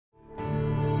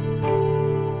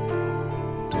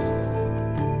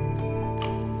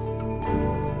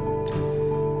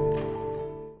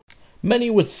Many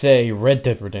would say Red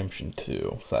Dead Redemption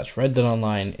 2 slash Red Dead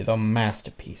Online is a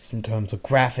masterpiece in terms of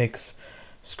graphics,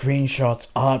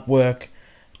 screenshots, artwork,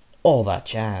 all that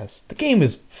jazz. The game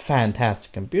is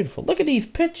fantastic and beautiful. Look at these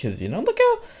pictures, look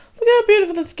how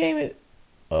beautiful this game is.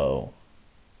 Oh,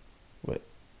 wait,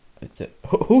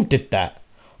 who did that?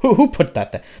 Who put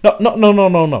that there? No.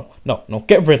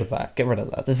 Get rid of that. Get rid of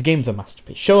that. This game's a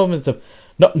masterpiece. Show him it's a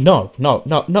no. Don't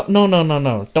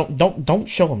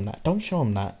show him that. Don't show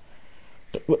him that.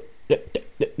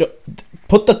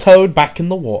 Put the toad back in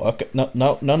the water. No.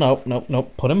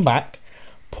 Put him back.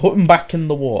 Put him back in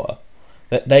the water.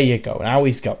 There you go. Now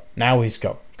he's go.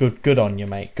 Good on you,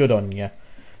 mate. Good on you.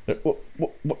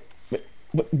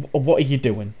 What are you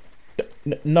doing?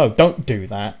 No, don't do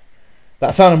that.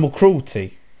 That's animal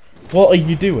cruelty. What are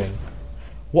you doing?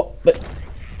 What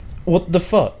the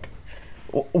fuck?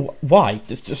 Why?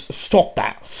 Just stop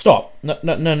that. Stop.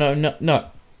 No.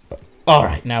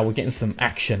 Alright, now we're getting some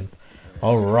action.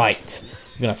 Alright.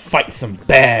 We're gonna fight some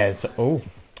bears. Oh,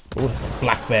 there's a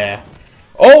black bear.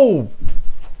 Oh!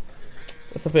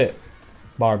 That's a bit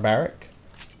barbaric.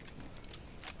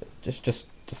 Just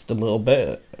a little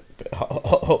bit.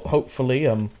 Hopefully,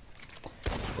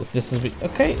 this is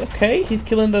okay. He's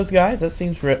killing those guys. That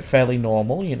seems fairly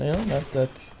normal, you know.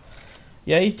 That's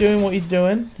yeah. He's doing what he's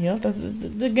doing. You know,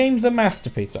 the game's a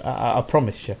masterpiece. I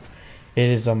promise you, it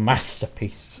is a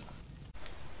masterpiece.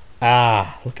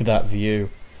 Ah, look at that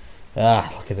view.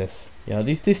 Ah, look at this. You know,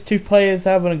 these two players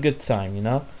having a good time. You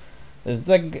know, there's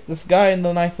this guy in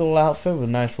the nice little outfit with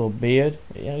a nice little beard.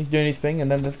 You know, he's doing his thing, and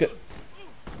then there's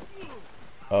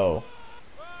oh.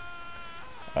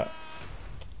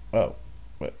 Oh.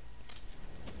 Wait.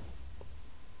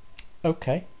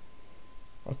 Okay.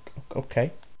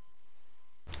 Okay.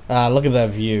 Ah, look at that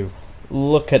view.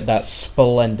 Look at that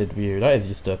splendid view. That is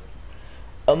just a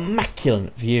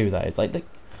immaculate view. That is like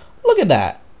look at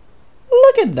that.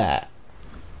 Look at that.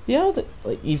 You know,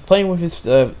 like he's playing with his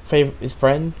his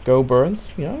friend Go Burns.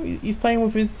 You know, he's playing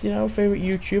with his favorite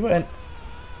YouTuber and.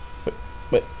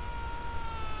 But.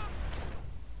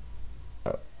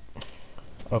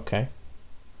 Okay.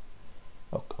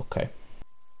 Okay.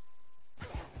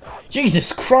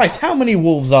 Jesus Christ! How many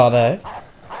wolves are there?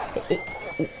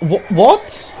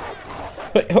 What?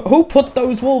 But who put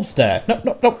those wolves there?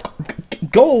 No!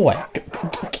 Go away!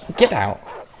 Get out!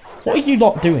 What are you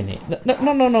lot doing here?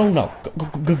 No!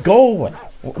 Go away!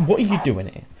 What are you doing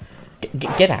here?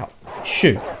 Get out!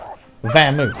 Shoo!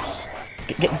 Vamoose!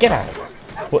 Get out!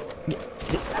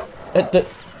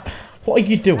 What are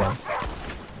you doing?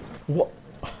 What?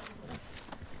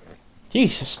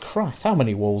 Jesus Christ! How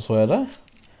many wolves were there?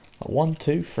 1,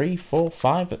 2, 3, 4,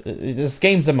 5. This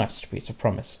game's a masterpiece, I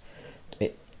promise.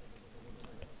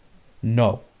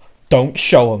 No. Don't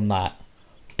show him that.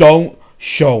 Don't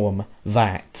show him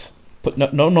that. But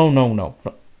no.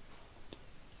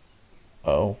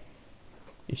 Oh.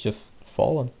 He's just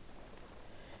fallen.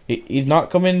 He's not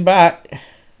coming back.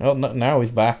 Oh, no, now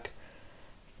he's back.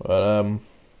 But,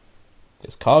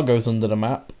 his car goes under the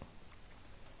map.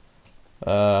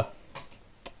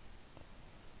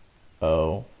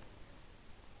 Oh.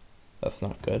 That's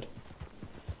not good.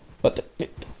 But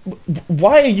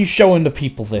why are you showing the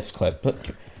people this clip? But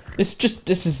this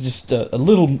is just a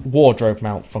little wardrobe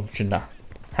malfunction that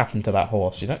happened to that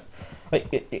horse, you know? Like,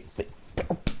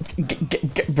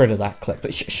 get rid of that clip.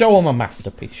 Show them a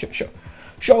masterpiece.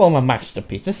 Show them a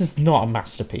masterpiece. This is not a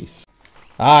masterpiece.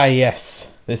 Ah,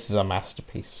 yes, this is a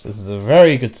masterpiece. This is a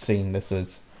very good scene. This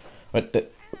is. What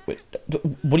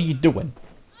are you doing?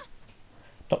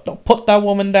 Don't put that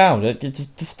woman down.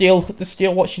 To steal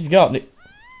what she's got.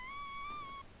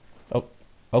 Oh,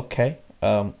 okay.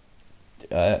 I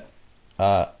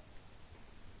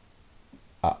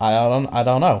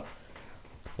don't know.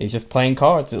 He's just playing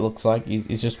cards. It looks like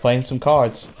he's just playing some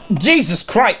cards. Jesus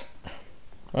Christ!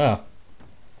 Well,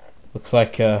 looks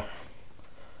like the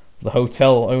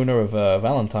hotel owner of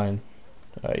Valentine.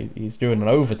 He's doing an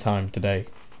overtime today.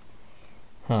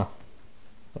 Huh.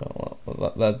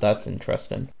 Well, that's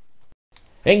interesting.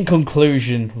 In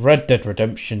conclusion, Red Dead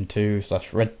Redemption 2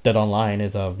 slash Red Dead Online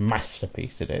is a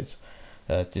masterpiece. It is.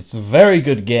 It's a very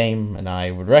good game, and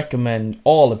I would recommend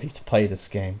all of you to play this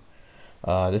game.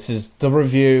 This is the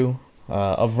review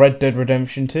of Red Dead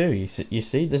Redemption 2. You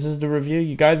see, this is the review.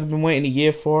 You guys have been waiting a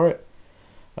year for it.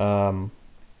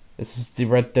 This is the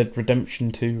Red Dead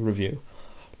Redemption 2 review.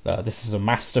 This is a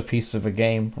masterpiece of a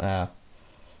game.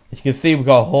 As you can see, we've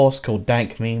got a horse called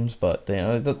Dank Memes, but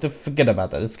forget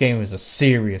about that. This game is a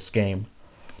serious game.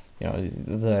 You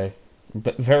know,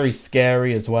 but very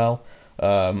scary as well.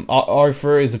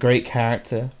 Arthur is a great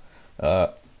character.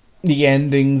 The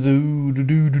endings, ooh,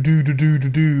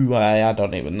 do. I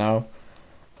don't even know.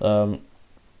 Can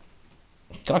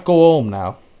I go home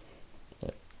now?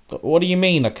 What do you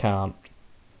mean I can't?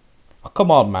 Oh,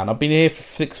 come on, man. I've been here for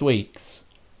 6 weeks.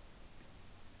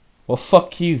 Well,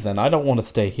 fuck you then. I don't want to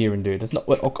stay here and do it. It's not.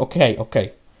 Okay.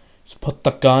 Just put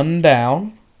the gun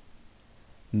down.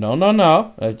 No.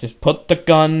 Just put the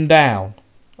gun down.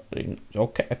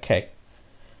 Okay.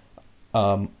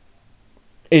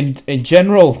 In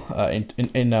general,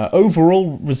 in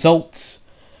overall results,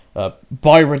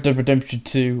 buy Red Dead Redemption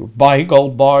 2, buy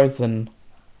gold bars, and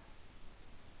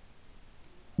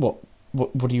what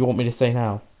do you want me to say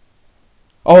now?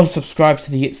 Oh, and subscribe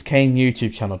to the It's Kane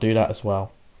YouTube channel. Do that as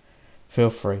well. Feel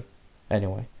free.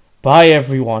 Anyway, bye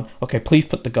everyone. Okay, please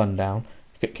put the gun down.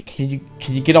 Can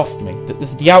you get off me?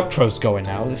 The outro's going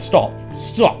now. Stop.